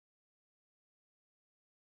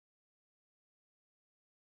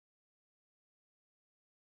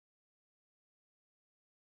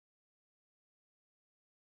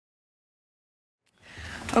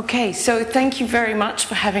Okay, so thank you very much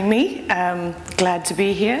for having me. Glad to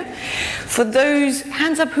be here. For those,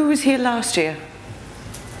 hands up, who was here last year?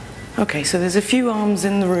 Okay, so there's a few arms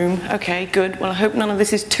in the room. Okay, good. Well, I hope none of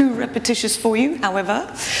this is too repetitious for you, however.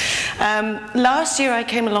 Last year I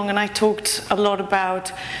came along and I talked a lot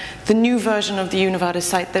about the new version of the Univadis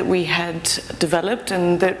site that we had developed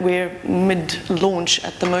and that we're mid-launch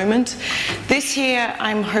at the moment. This year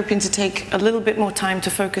I'm hoping to take a little bit more time to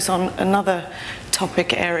focus on another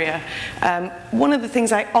topic area. One of the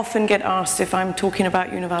things I often get asked if I'm talking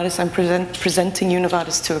about Univadis, I'm presenting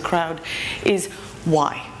Univadis to a crowd, is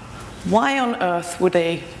why? Why on earth would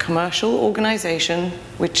a commercial organization,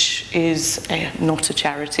 which is not a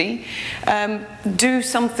charity, do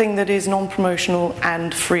something that is non-promotional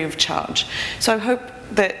and free of charge? So I hope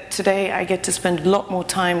that today I get to spend a lot more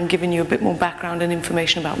time giving you a bit more background and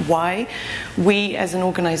information about why we as an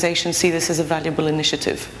organization see this as a valuable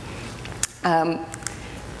initiative.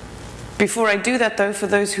 Before I do that though, for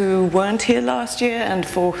those who weren't here last year and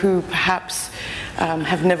for who perhaps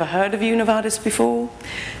have never heard of Univadis before,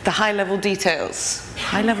 the high-level details.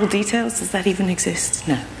 High-level details? Does that even exist?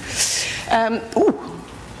 No. Oh,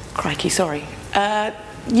 crikey, sorry.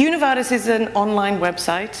 Univadis is an online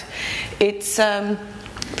website. It's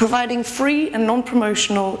providing free and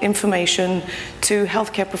non-promotional information to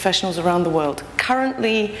healthcare professionals around the world.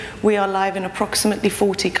 Currently, we are live in approximately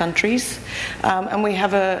 40 countries, and we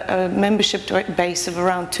have a membership base of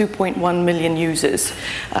around 2.1 million users,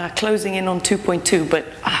 closing in on 2.2, but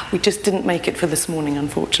we just didn't make it for this morning,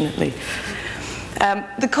 unfortunately.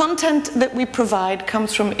 The content that we provide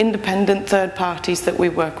comes from independent third parties that we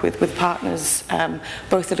work with partners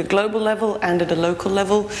both at a global level and at a local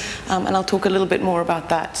level, and I'll talk a little bit more about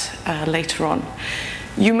that later on.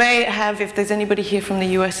 You may have, if there's anybody here from the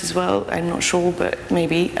US as well, I'm not sure, but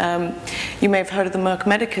maybe, you may have heard of the Merck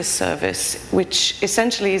Medicus service, which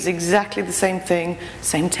essentially is exactly the same thing,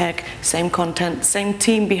 same tech, same content, same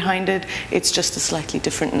team behind it, it's just a slightly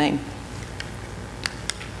different name.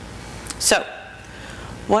 So,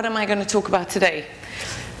 what am I going to talk about today?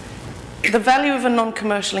 The value of a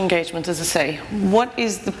non-commercial engagement, as I say. What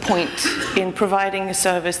is the point in providing a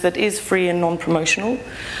service that is free and non-promotional?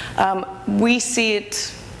 We see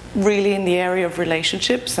it really in the area of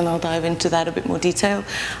relationships, and I'll dive into that a bit more detail.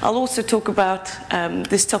 I'll also talk about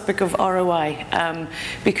this topic of ROI,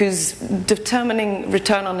 because determining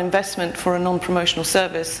return on investment for a non-promotional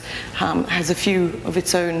service has a few of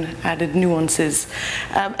its own added nuances.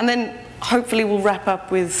 And then hopefully we'll wrap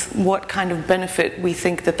up with what kind of benefit we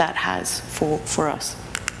think that that has for us.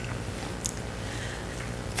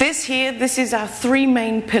 This is our three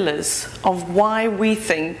main pillars of why we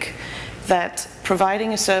think that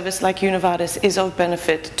providing a service like Univadis is of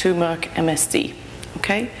benefit to Merck MSD.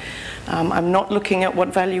 Okay? I'm not looking at what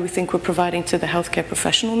value we think we're providing to the healthcare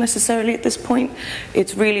professional necessarily at this point.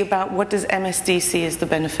 It's really about what does MSD see as the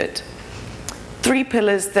benefit. Three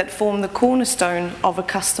pillars that form the cornerstone of a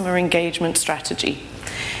customer engagement strategy.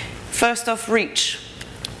 First off, reach.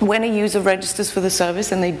 When a user registers for the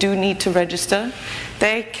service, and they do need to register,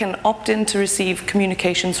 they can opt in to receive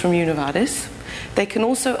communications from Univadis. They can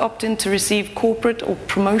also opt in to receive corporate or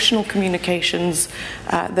promotional communications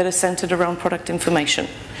that are centered around product information.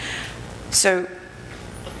 So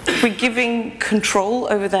we're giving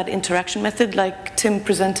control over that interaction method, like Tim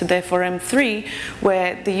presented there for M3,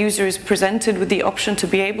 where the user is presented with the option to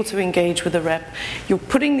be able to engage with a rep. You're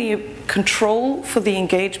putting the control for the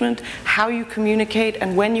engagement, how you communicate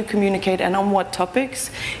and when you communicate and on what topics,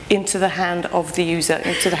 into the hand of the user,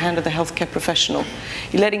 into the hand of the healthcare professional.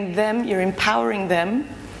 You're letting them, you're empowering them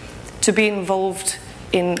to be involved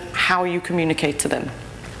in how you communicate to them.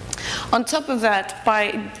 On top of that,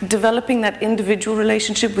 by developing that individual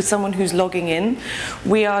relationship with someone who's logging in,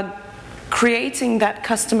 we are creating that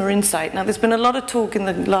customer insight. Now, there's been a lot of talk in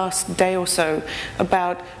the last day or so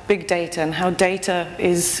about big data and how data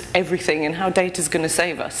is everything and how data is going to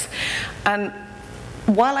save us. And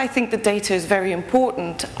while I think the data is very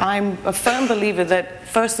important, I'm a firm believer that,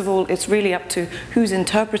 first of all, it's really up to who's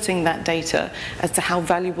interpreting that data as to how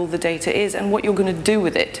valuable the data is and what you're going to do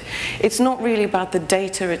with it. It's not really about the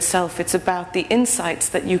data itself, it's about the insights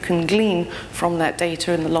that you can glean from that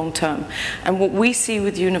data in the long term. And what we see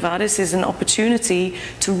with Univadis is an opportunity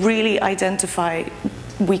to really identify,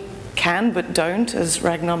 we can but don't, as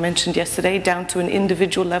Ragnar mentioned yesterday, down to an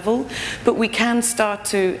individual level, but we can start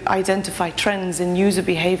to identify trends in user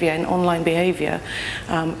behavior and online behavior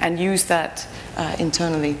and use that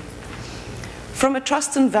internally. From a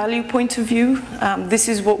trust and value point of view, this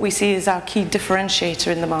is what we see as our key differentiator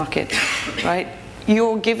in the market, right?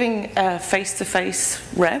 You're giving a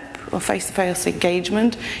face-to-face rep or face-to-face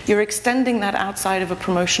engagement, you're extending that outside of a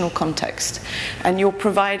promotional context. And you're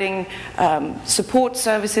providing support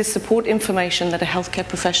services, support information that a healthcare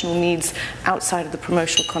professional needs outside of the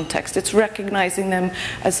promotional context. It's recognizing them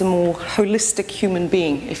as a more holistic human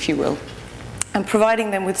being, if you will, and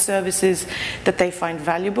providing them with services that they find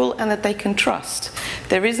valuable and that they can trust.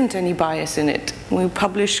 There isn't any bias in it. We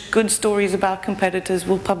publish good stories about competitors,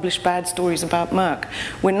 we'll publish bad stories about Merck.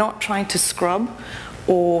 We're not trying to scrub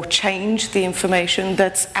or change the information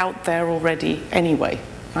that's out there already anyway,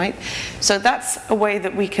 right? So that's a way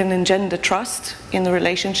that we can engender trust in the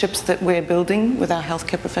relationships that we're building with our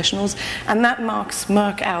healthcare professionals, and that marks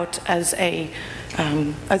Merck out as a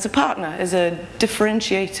partner, as a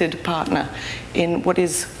differentiated partner in what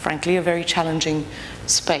is, frankly, a very challenging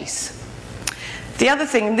space. The other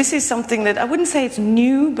thing, and this is something that I wouldn't say it's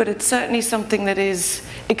new, but it's certainly something that is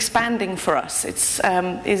expanding for us.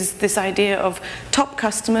 Is this idea of top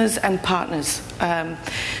customers and partners.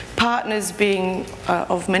 Partners being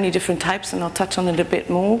of many different types, and I'll touch on it a bit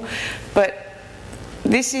more, but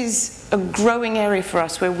this is a growing area for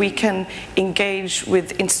us where we can engage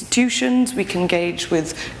with institutions, we can engage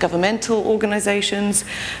with governmental organizations,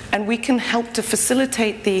 and we can help to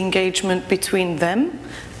facilitate the engagement between them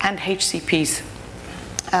and HCPs.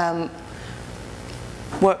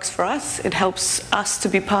 Works for us, it helps us to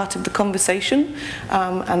be part of the conversation,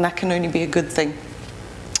 and that can only be a good thing.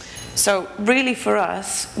 So really for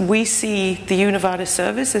us, we see the Univadis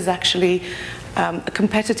service as actually a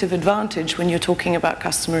competitive advantage when you're talking about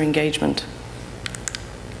customer engagement.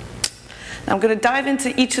 Now I'm going to dive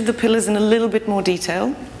into each of the pillars in a little bit more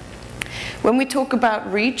detail. When we talk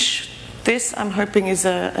about reach, this I'm hoping is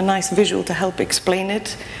a nice visual to help explain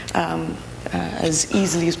it as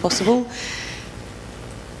easily as possible.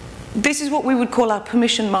 This is what we would call our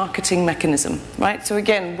permission marketing mechanism, right? So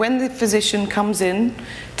again, when the physician comes in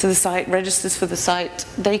to the site, registers for the site,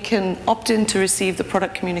 they can opt in to receive the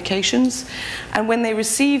product communications. And when they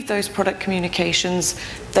receive those product communications,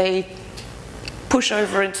 they push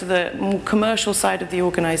over into the more commercial side of the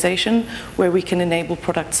organization where we can enable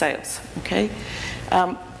product sales, okay?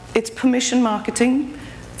 It's permission marketing.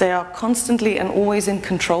 They are constantly and always in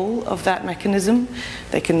control of that mechanism.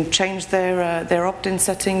 They can change their opt-in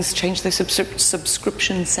settings, change their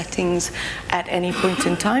subscription settings at any point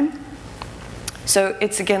in time. So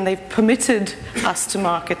it's, again, they've permitted us to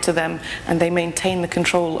market to them, and they maintain the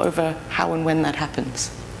control over how and when that happens.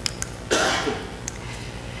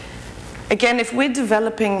 Again, if we're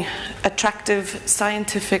developing attractive,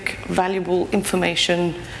 scientific, valuable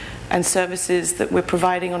information and services that we're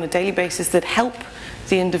providing on a daily basis that help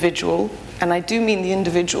the individual, and I do mean the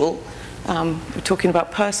individual, we're talking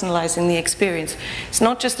about personalizing the experience. It's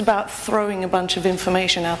not just about throwing a bunch of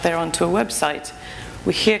information out there onto a website.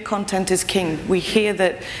 We hear content is king. We hear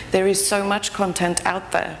that there is so much content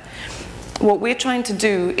out there. What we're trying to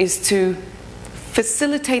do is to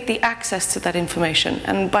facilitate the access to that information.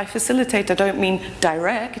 And by facilitate, I don't mean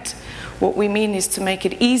direct. What we mean is to make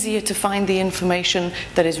it easier to find the information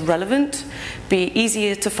that is relevant, be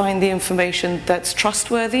easier to find the information that's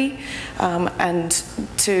trustworthy, and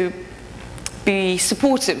to be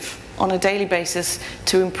supportive on a daily basis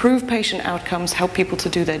to improve patient outcomes, help people to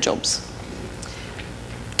do their jobs.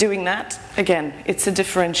 Doing that, again, it's a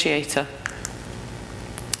differentiator.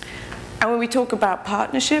 And when we talk about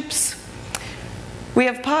partnerships, we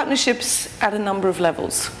have partnerships at a number of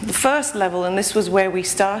levels. The first level, and this was where we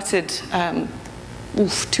started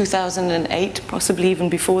 2008, possibly even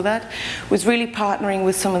before that, was really partnering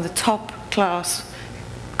with some of the top class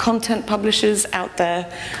content publishers out there.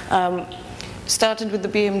 Started with the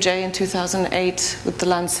BMJ in 2008, with the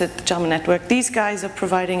Lancet, the JAMA Network. These guys are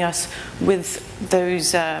providing us with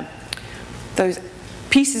those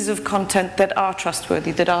pieces of content that are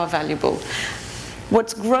trustworthy, that are valuable.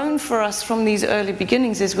 What's grown for us from these early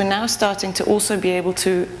beginnings is we're now starting to also be able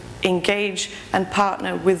to engage and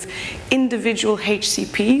partner with individual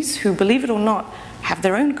HCPs who, believe it or not, have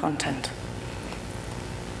their own content.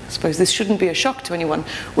 I suppose this shouldn't be a shock to anyone.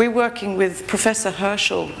 We're working with Professor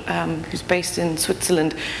Herschel, who's based in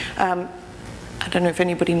Switzerland. I don't know if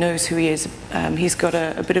anybody knows who he is. He's got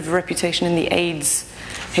a bit of a reputation in the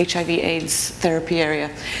HIV/AIDS therapy area.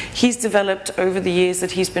 He's developed over the years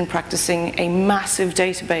that he's been practicing a massive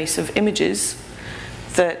database of images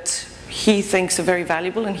that he thinks are very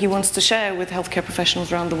valuable and he wants to share with healthcare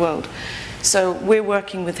professionals around the world. So we're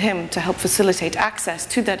working with him to help facilitate access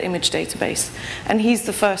to that image database, and he's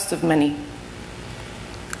the first of many.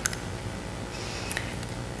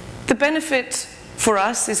 The benefit for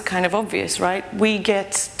us is kind of obvious, right? We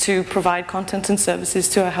get to provide content and services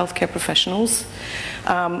to our healthcare professionals,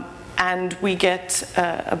 and we get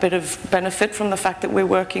a bit of benefit from the fact that we're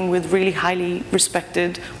working with really highly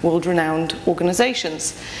respected, world-renowned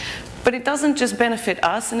organizations. But it doesn't just benefit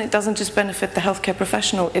us, and it doesn't just benefit the healthcare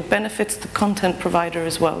professional, it benefits the content provider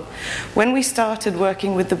as well. When we started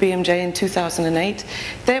working with the BMJ in 2008,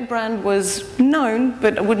 their brand was known,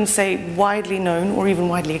 but I wouldn't say widely known or even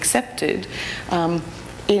widely accepted,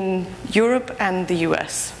 in Europe and the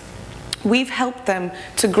US. We've helped them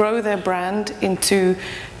to grow their brand into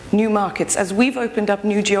new markets. As we've opened up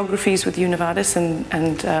new geographies with Univadis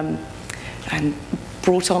and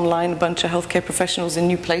brought online a bunch of healthcare professionals in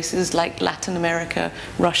new places like Latin America,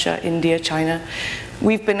 Russia, India, China,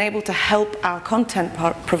 we've been able to help our content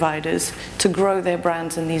providers to grow their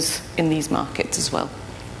brands in these markets as well.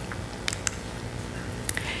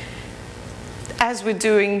 As we're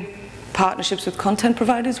doing partnerships with content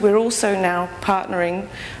providers, we're also now partnering,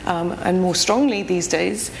 and more strongly these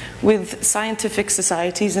days, with scientific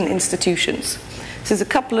societies and institutions. So there's a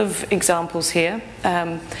couple of examples here.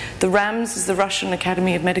 The RAMS is the Russian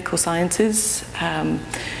Academy of Medical Sciences.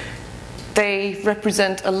 They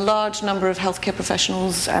represent a large number of healthcare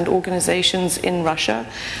professionals and organizations in Russia,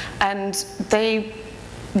 and they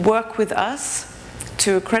work with us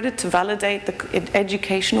to accredit, to validate the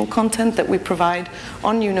educational content that we provide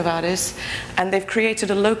on Univadis, and they've created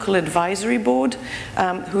a local advisory board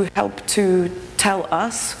who help to tell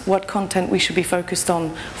us what content we should be focused on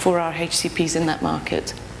for our HCPs in that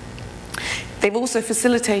market. They've also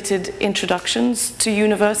facilitated introductions to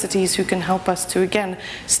universities who can help us to, again,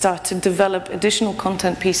 start to develop additional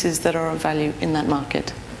content pieces that are of value in that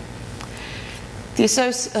market. The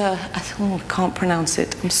I can't pronounce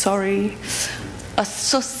it, I'm sorry.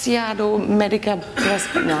 Associado Medica,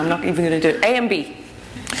 no, I'm not even going to do it. AMB.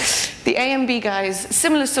 The AMB guys,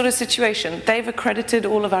 similar sort of situation. They've accredited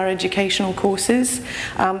all of our educational courses.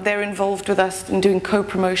 They're involved with us in doing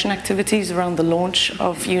co-promotion activities around the launch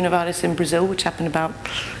of Univadis in Brazil, which happened about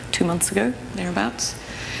 2 months ago, thereabouts.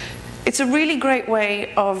 It's a really great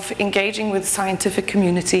way of engaging with the scientific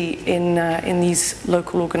community in these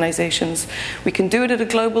local organizations. We can do it at a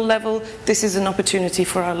global level. This is an opportunity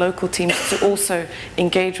for our local teams to also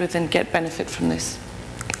engage with and get benefit from this.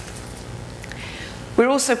 We're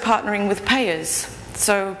also partnering with payers.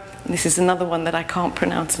 So this is another one that I can't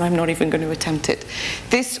pronounce, and I'm not even going to attempt it.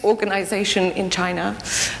 This organization in China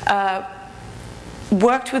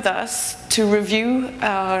worked with us to review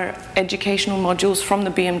our educational modules from the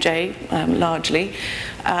BMJ, largely,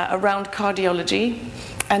 around cardiology,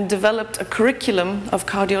 and developed a curriculum of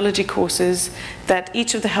cardiology courses that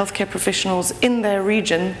each of the healthcare professionals in their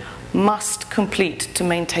region must complete to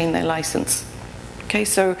maintain their license. Okay,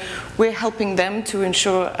 so we're helping them to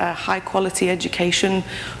ensure a high quality education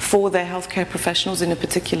for their healthcare professionals in a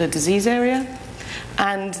particular disease area,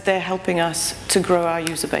 and they're helping us to grow our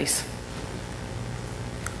user base.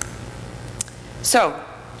 So,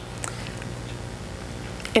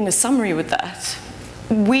 in a summary with that,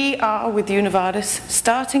 we are, with Univadis,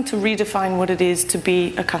 starting to redefine what it is to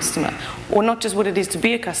be a customer. Or not just what it is to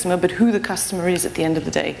be a customer, but who the customer is at the end of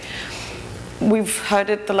the day. We've heard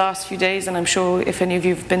it the last few days, and I'm sure if any of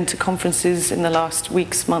you have been to conferences in the last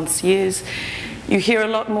weeks, months, years, you hear a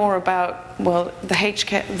lot more about, well, the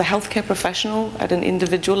healthcare professional at an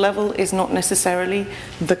individual level is not necessarily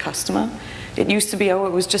the customer. It used to be, oh,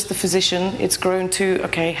 it was just the physician. It's grown to,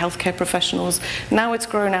 okay, healthcare professionals. Now it's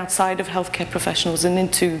grown outside of healthcare professionals and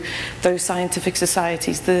into those scientific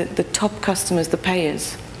societies, the top customers, the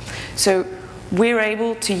payers. So we're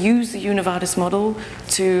able to use the Univadis model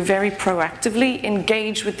to very proactively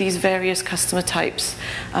engage with these various customer types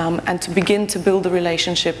and to begin to build the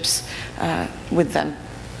relationships with them.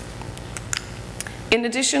 In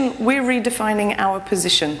addition, we're redefining our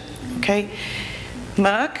position. Okay,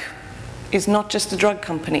 Merck is not just a drug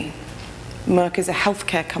company. Merck is a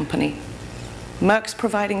healthcare company. Merck's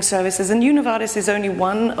providing services, and Univadis is only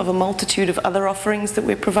one of a multitude of other offerings that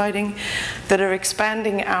we're providing that are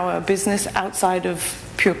expanding our business outside of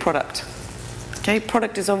pure product. Okay,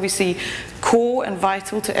 product is obviously core and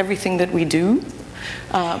vital to everything that we do,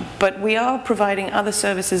 but we are providing other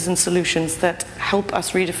services and solutions that help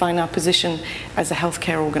us redefine our position as a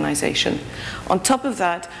healthcare organization. On top of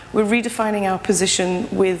that, we're redefining our position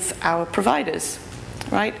with our providers.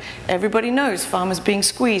 Right? Everybody knows pharma's being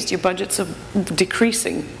squeezed, your budgets are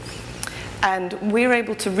decreasing. And we're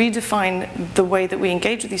able to redefine the way that we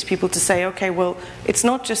engage with these people to say, okay, well, it's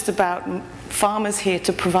not just about pharma's here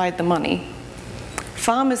to provide the money.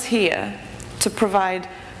 Pharma's here to provide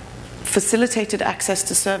facilitated access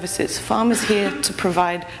to services. Pharma's here to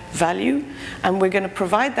provide value, and we're going to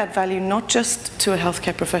provide that value not just to a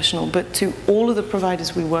healthcare professional, but to all of the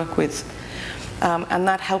providers we work with. And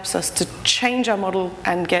that helps us to change our model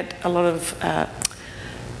and get a lot of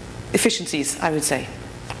efficiencies, I would say.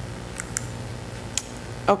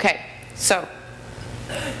 Okay, so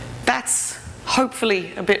that's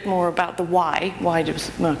hopefully a bit more about the why. Why does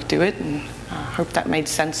Merck do it? And I hope that made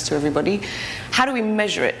sense to everybody. How do we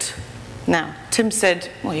measure it? Now, Tim said,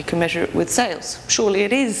 well, you can measure it with sales. Surely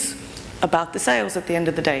it is about the sales at the end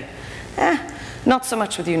of the day. Not so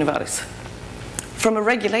much with Univadis. From a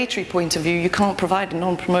regulatory point of view, you can't provide a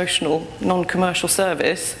non-promotional, non-commercial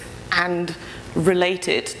service and relate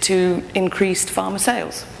it to increased pharma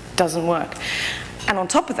sales. Doesn't work. And on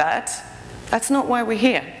top of that, that's not why we're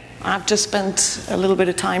here. I've just spent a little bit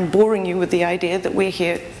of time boring you with the idea that we're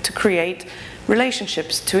here to create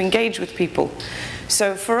relationships, to engage with people.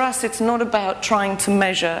 So for us, it's not about trying to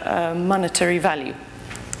measure monetary value.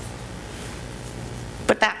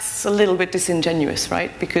 But that's a little bit disingenuous,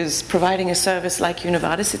 right? Because providing a service like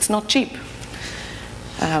Univadis, it's not cheap.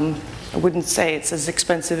 I wouldn't say it's as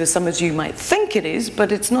expensive as some of you might think it is,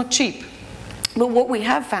 but it's not cheap. But what we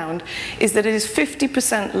have found is that it is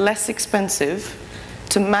 50% less expensive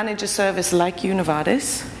to manage a service like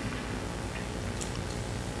Univadis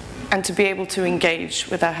and to be able to engage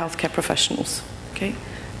with our healthcare professionals. Okay?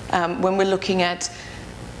 When we're looking at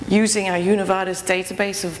using our Univadis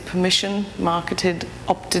database of permission, marketed,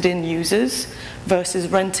 opted-in users versus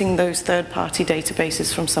renting those third-party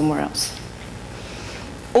databases from somewhere else.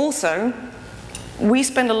 Also, we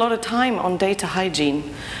spend a lot of time on data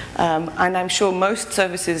hygiene, and I'm sure most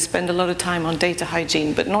services spend a lot of time on data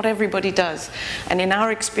hygiene, but not everybody does. And in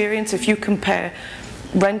our experience, if you compare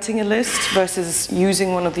renting a list versus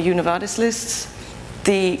using one of the Univadis lists,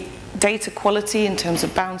 the data quality in terms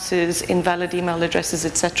of bounces, invalid email addresses,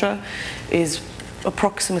 etc., is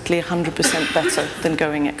approximately 100% better than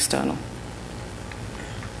going external.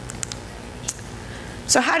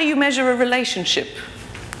 So how do you measure a relationship?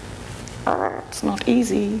 It's not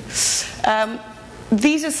easy.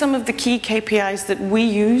 These are some of the key KPIs that we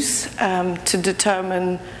use to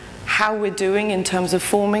determine how we're doing in terms of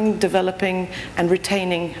forming, developing, and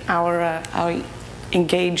retaining our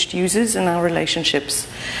engaged users and our relationships.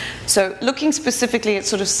 So looking specifically at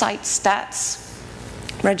sort of site stats,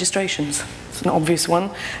 registrations, it's an obvious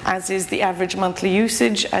one, as is the average monthly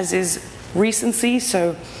usage, as is recency,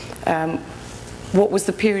 so what was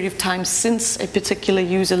the period of time since a particular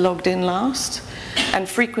user logged in last, and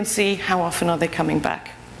frequency, how often are they coming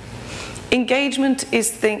back. Engagement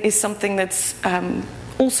is something that's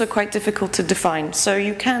also quite difficult to define. So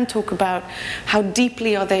you can talk about how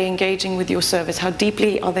deeply are they engaging with your service, how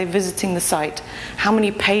deeply are they visiting the site, how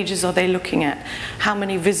many pages are they looking at, how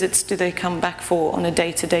many visits do they come back for on a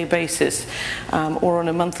day-to-day basis or on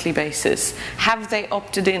a monthly basis, have they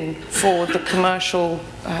opted in for the commercial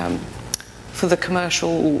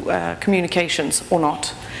communications or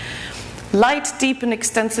not. Light, deep and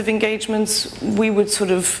extensive engagements we would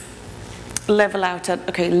sort of level out at,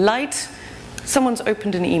 okay, light, someone's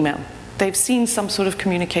opened an email. They've seen some sort of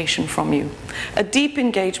communication from you. A deep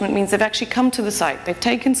engagement means they've actually come to the site. They've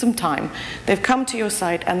taken some time. They've come to your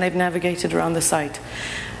site and they've navigated around the site.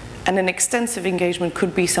 And an extensive engagement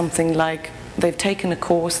could be something like they've taken a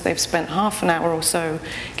course, they've spent half an hour or so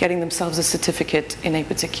getting themselves a certificate in a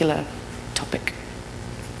particular topic.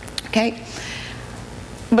 Okay?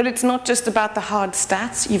 But it's not just about the hard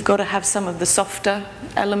stats. You've got to have some of the softer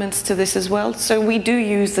elements to this as well. So we do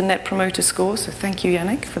use the Net Promoter Score. So thank you,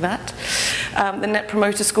 Yannick, for that. The Net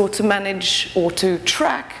Promoter Score to manage or to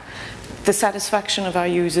track the satisfaction of our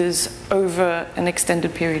users over an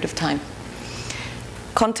extended period of time.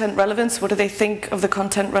 Content relevance, what do they think of the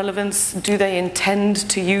content relevance? Do they intend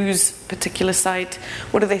to use a particular site?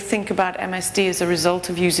 What do they think about MSD as a result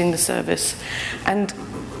of using the service? And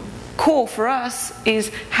core for us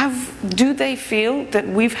is, do they feel that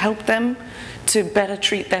we've helped them to better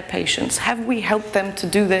treat their patients? Have we helped them to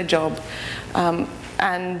do their job?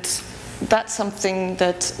 And that's something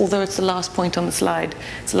that, although it's the last point on the slide,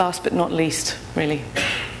 it's last but not least, really.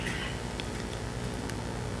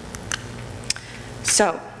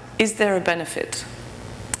 So, is there a benefit?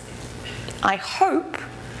 I hope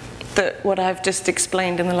that what I've just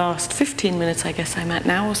explained in the last 15 minutes, I guess I'm at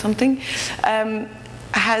now or something,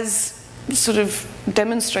 has sort of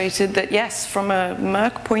demonstrated that yes, from a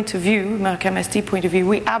Merck point of view, Merck MSD point of view,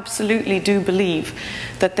 we absolutely do believe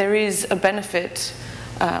that there is a benefit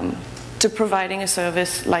to providing a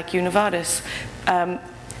service like Univadis.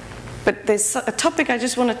 But there's a topic I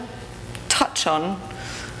just want to touch on.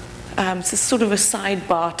 It's a sort of a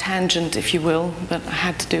sidebar tangent, if you will, but I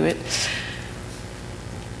had to do it.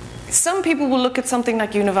 Some people will look at something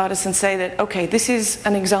like Univadis and say that, okay, this is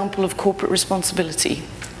an example of corporate responsibility.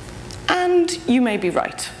 And And you may be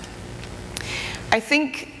right. I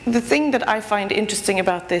think the thing that I find interesting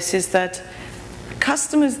about this is that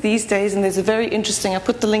customers these days, and there's a very interesting, I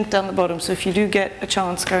put the link down the bottom, so if you do get a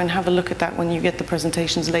chance, go and have a look at that when you get the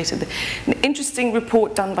presentations later. An interesting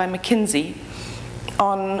report done by McKinsey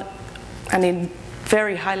on, and in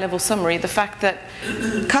very high-level summary, the fact that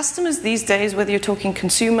customers these days, whether you're talking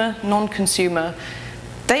consumer, non-consumer,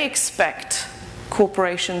 they expect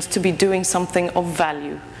corporations to be doing something of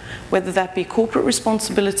value, whether that be corporate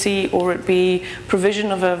responsibility or it be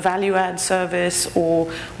provision of a value-add service or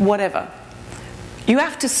whatever. You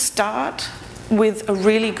have to start with a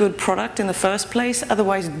really good product in the first place,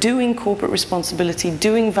 otherwise doing corporate responsibility,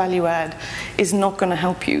 doing value-add is not going to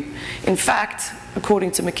help you. In fact,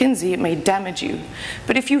 according to McKinsey, it may damage you.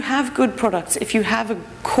 But if you have good products, if you have a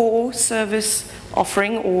core service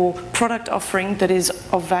offering or product offering that is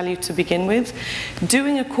of value to begin with,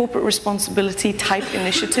 doing a corporate responsibility type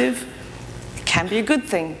initiative can be a good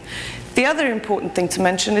thing. The other important thing to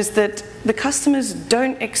mention is that the customers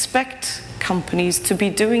don't expect companies to be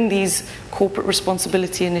doing these corporate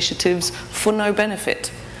responsibility initiatives for no benefit.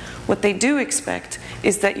 What they do expect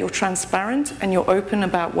is that you're transparent and you're open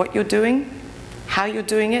about what you're doing, how you're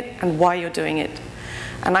doing it, and why you're doing it.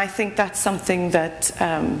 And I think that's something that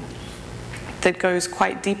that goes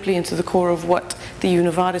quite deeply into the core of what the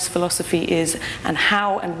Univadis philosophy is and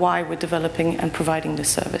how and why we're developing and providing this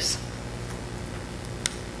service.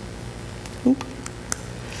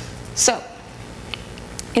 So,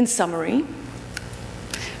 in summary,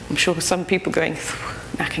 I'm sure some people going,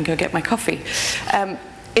 I can go get my coffee.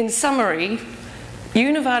 In summary,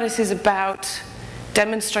 Univadis is about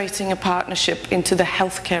demonstrating a partnership into the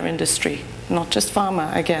healthcare industry, not just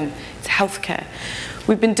pharma, again, it's healthcare.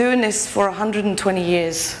 We've been doing this for 120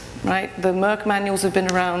 years, right? The Merck manuals have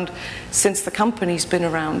been around since the company's been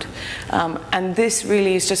around. And this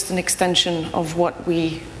really is just an extension of what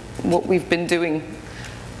we've been doing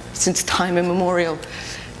since time immemorial.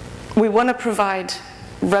 We want to provide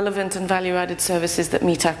relevant and value-added services that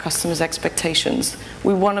meet our customers' expectations.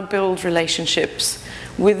 We want to build relationships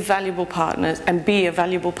with valuable partners and be a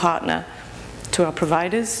valuable partner to our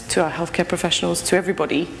providers, to our healthcare professionals, to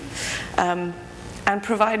everybody, and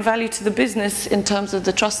provide value to the business in terms of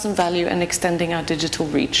the trust and value and extending our digital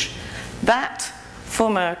reach. That, for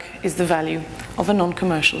Merck, is the value of a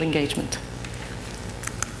non-commercial engagement.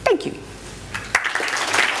 Thank you.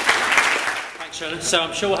 So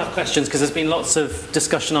I'm sure we'll have questions because there's been lots of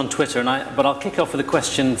discussion on Twitter, but I'll kick off with a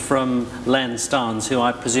question from Len Starnes, who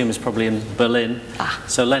I presume is probably in Berlin.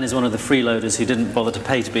 So Len is one of the freeloaders who didn't bother to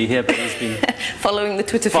pay to be here, but he's been following the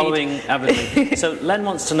Twitter feed. Following everything. So Len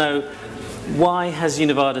wants to know, why has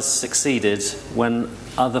Univadis succeeded when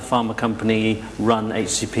other pharma company run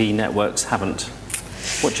HCP networks haven't?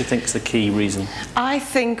 What do you think is the key reason? I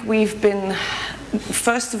think we've been,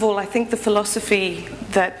 first of all, I think the philosophy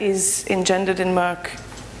that is engendered in Merck,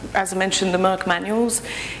 as I mentioned, the Merck manuals,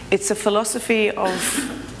 it's a philosophy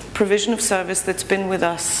of provision of service that's been with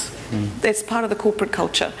us. It's part of the corporate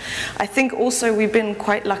culture. I think also we've been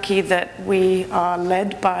quite lucky that we are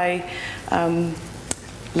led by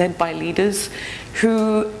leaders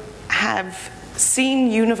who have seen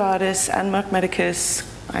Univadis and Merck Medicus.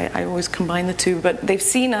 I always combine the two, but they've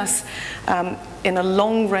seen us in a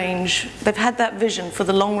long range, they've had that vision for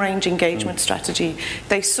the long range engagement strategy.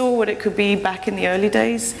 They saw what it could be back in the early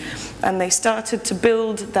days, and they started to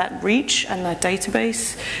build that reach and that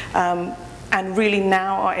database, and really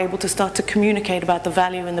now are able to start to communicate about the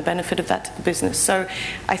value and the benefit of that to the business. So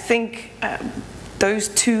I think those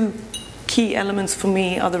two key elements for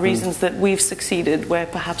me are the reasons that we've succeeded where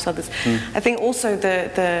perhaps others. I think also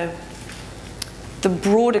the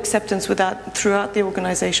broad acceptance throughout the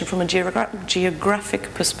organization from a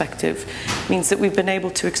geographic perspective means that we've been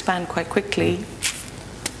able to expand quite quickly,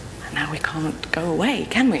 and now we can't go away,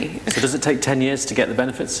 can we? So does it take 10 years to get the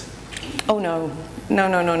benefits? Oh no.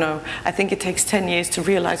 No. I think it takes 10 years to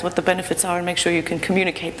realize what the benefits are and make sure you can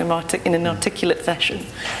communicate them in an articulate fashion.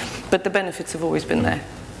 But the benefits have always been there.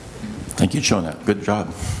 Thank you, Shona. Good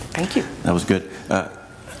job. Thank you. That was good.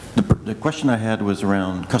 The question I had was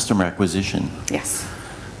around customer acquisition. Yes.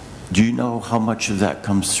 Do you know how much of that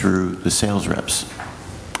comes through the sales reps?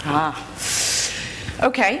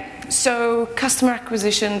 Okay. So customer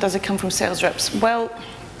acquisition, does it come from sales reps? Well,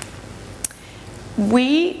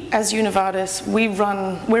 we, as Univadis,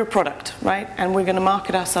 we're a product, right? And we're going to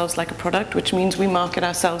market ourselves like a product, which means we market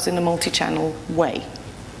ourselves in a multi-channel way.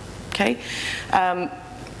 Okay?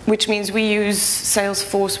 Which means we use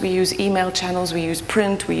Salesforce, we use email channels, we use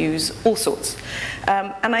print, we use all sorts.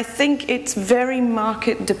 And I think it's very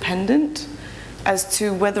market dependent. as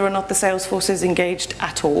to whether or not the sales force is engaged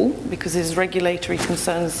at all, because there's regulatory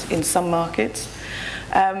concerns in some markets.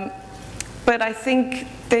 But I think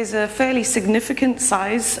there's a fairly significant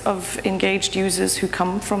size of engaged users who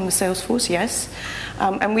come from the sales force, yes.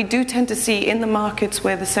 And we do tend to see in the markets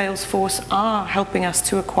where the sales force are helping us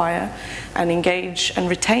to acquire and engage and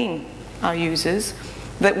retain our users,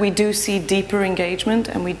 that we do see deeper engagement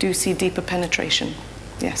and we do see deeper penetration,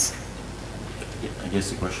 yes. I guess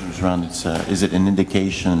the question was around, is it an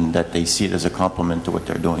indication that they see it as a complement to what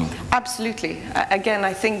they're doing? Absolutely. Again,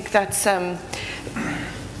 I think that's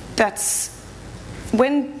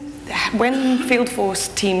when field force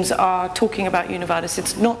teams are talking about Univadis,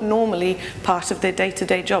 it's not normally part of their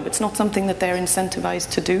day-to-day job. It's not something that they're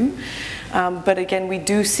incentivized to do. But again, we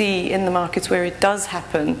do see in the markets where it does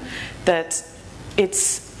happen that it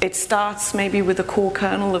starts maybe with a core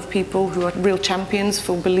kernel of people who are real champions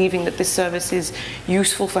for believing that this service is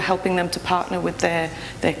useful for helping them to partner with their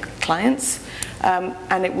clients.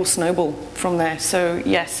 And it will snowball from there. So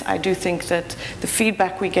yes, I do think that the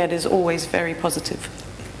feedback we get is always very positive.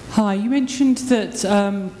 Hi, you mentioned that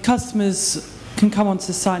customers can come onto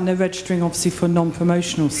the site and they're registering obviously for a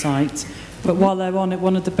non-promotional site, but while they're on it,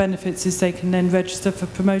 one of the benefits is they can then register for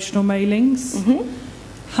promotional mailings.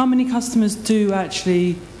 How many customers do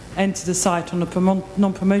actually enter the site on a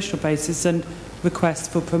non-promotional basis and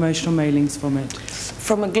request for promotional mailings from it?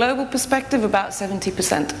 From a global perspective, about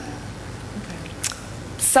 70%.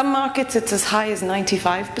 Some markets it's as high as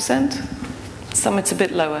 95%, some it's a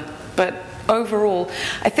bit lower. But overall,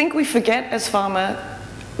 I think we forget as pharma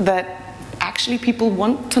that actually people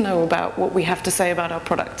want to know about what we have to say about our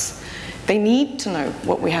products. They need to know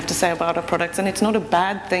what we have to say about our products, and it's not a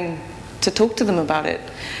bad thing to talk to them about it.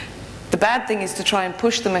 The bad thing is to try and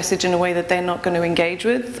push the message in a way that they're not going to engage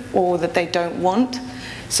with or that they don't want.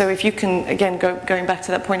 So if you can, again, going back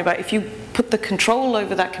to that point about if you put the control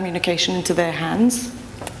over that communication into their hands,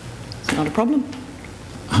 it's not a problem.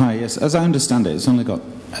 Hi, yes, as I understand it,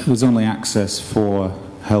 there's only access for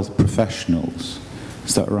health professionals.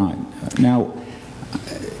 Is that right? Now,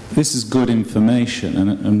 this is good information,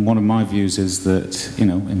 and one of my views is that, you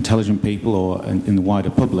know, intelligent people or in the wider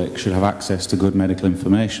public should have access to good medical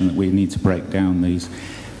information, that we need to break down these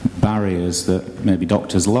barriers that maybe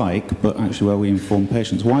doctors like, but actually where we inform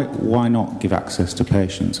patients. Why not give access to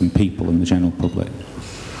patients and people in the general public?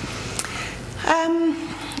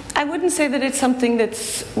 I wouldn't say that it's something that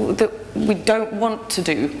we don't want to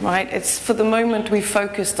do, right? It's, for the moment, we've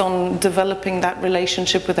focused on developing that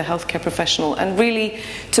relationship with a healthcare professional, and really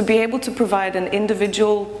to be able to provide an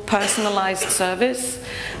individual, personalized service,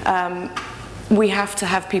 we have to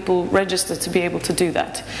have people register to be able to do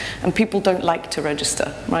that. And people don't like to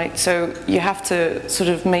register, right? So you have to sort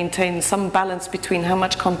of maintain some balance between how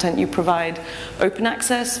much content you provide open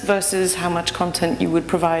access versus how much content you would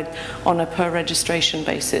provide on a per registration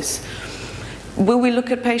basis. Will we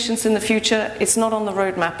look at patients in the future? It's not on the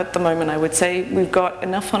roadmap at the moment, I would say. We've got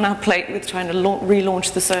enough on our plate with trying to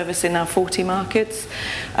relaunch the service in our 40 markets.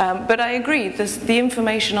 But I agree, the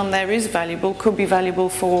information on there is valuable, could be valuable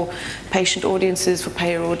for patient audiences, for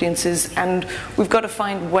payer audiences, and we've got to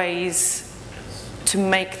find ways to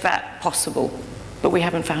make that possible. But we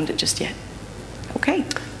haven't found it just yet. Okay.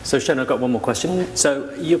 So Shona, I've got one more question.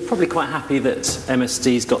 So you're probably quite happy that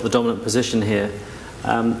MSD's got the dominant position here.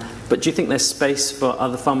 But do you think there's space for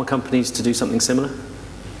other pharma companies to do something similar?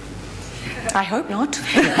 I hope not.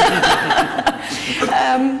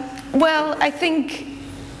 Well, I think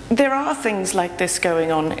there are things like this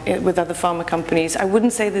going on with other pharma companies. I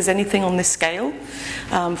wouldn't say there's anything on this scale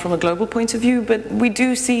from a global point of view, but we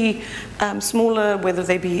do see smaller, whether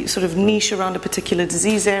they be sort of niche around a particular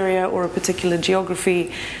disease area or a particular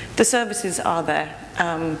geography, the services are there.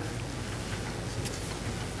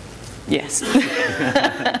 Yes.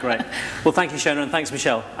 Great. Well, thank you, Shona, and thanks,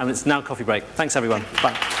 Michelle. And it's now coffee break. Thanks, everyone.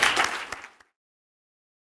 Bye.